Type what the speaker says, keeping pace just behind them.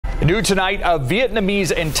New tonight, a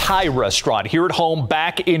Vietnamese and Thai restaurant here at home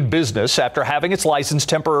back in business after having its license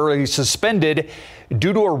temporarily suspended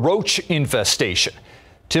due to a roach infestation.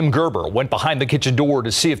 Tim Gerber went behind the kitchen door to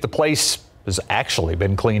see if the place has actually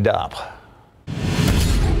been cleaned up.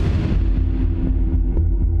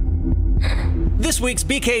 This week's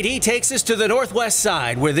BKD takes us to the northwest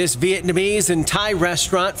side, where this Vietnamese and Thai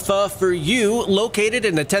restaurant, Pho For You, located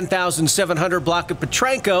in the 10,700 block of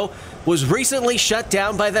Potranco, was recently shut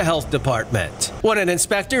down by the health department. When an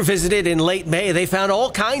inspector visited in late May, they found all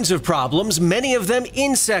kinds of problems, many of them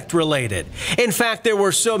insect-related. In fact, there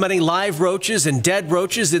were so many live roaches and dead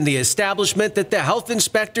roaches in the establishment that the health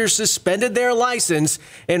inspector suspended their license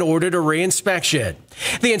and ordered a reinspection.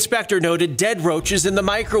 The inspector noted dead roaches in the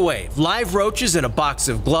microwave, live roaches in a box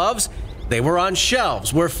of gloves. They were on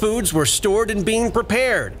shelves where foods were stored and being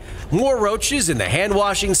prepared. More roaches in the hand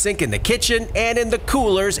washing sink in the kitchen and in the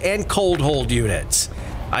coolers and cold hold units.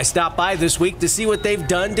 I stopped by this week to see what they've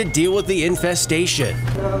done to deal with the infestation.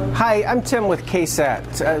 Hi, I'm Tim with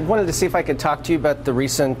KSAT. I wanted to see if I could talk to you about the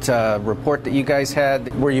recent report that you guys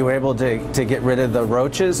had. Were you able to get rid of the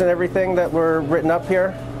roaches and everything that were written up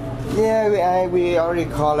here? Yeah, we already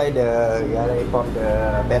called the from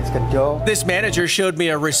the pest control. This manager showed me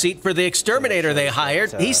a receipt for the exterminator they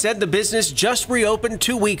hired. He said the business just reopened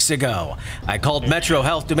 2 weeks ago. I called Metro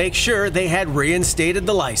Health to make sure they had reinstated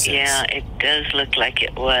the license. Yeah, it does look like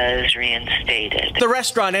it was reinstated. The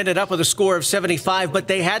restaurant ended up with a score of 75, but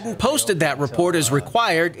they hadn't posted that report as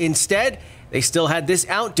required. Instead, they still had this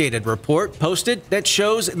outdated report posted that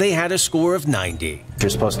shows they had a score of 90. You're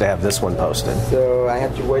supposed to have this one posted. So I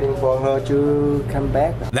have to waiting for her to come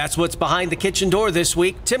back. That's what's behind the kitchen door this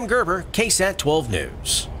week. Tim Gerber, KSAT 12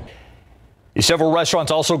 News. Several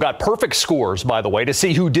restaurants also got perfect scores, by the way. To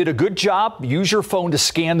see who did a good job, use your phone to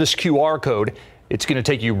scan this QR code. It's going to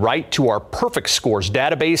take you right to our perfect scores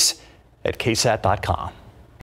database at ksat.com.